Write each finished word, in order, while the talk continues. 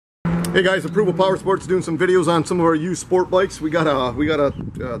Hey guys, Approval Power Sports doing some videos on some of our used sport bikes. We got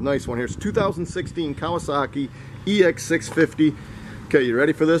a nice one here. It's 2016 Kawasaki EX650. Okay, you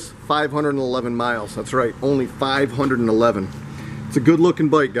ready for this? 511 miles. That's right, only 511. It's a good looking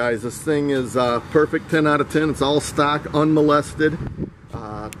bike, guys. This thing is perfect, 10 out of 10. It's all stock, unmolested.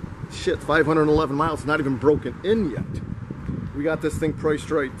 Shit, 511 miles, not even broken in yet. We got this thing priced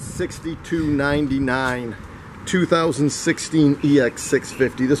right, $62.99. 2016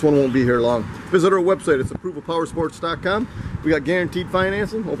 EX650. This one won't be here long. Visit our website. It's approvalpowersports.com. We got guaranteed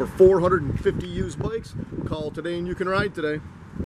financing, over 450 used bikes. Call today and you can ride today.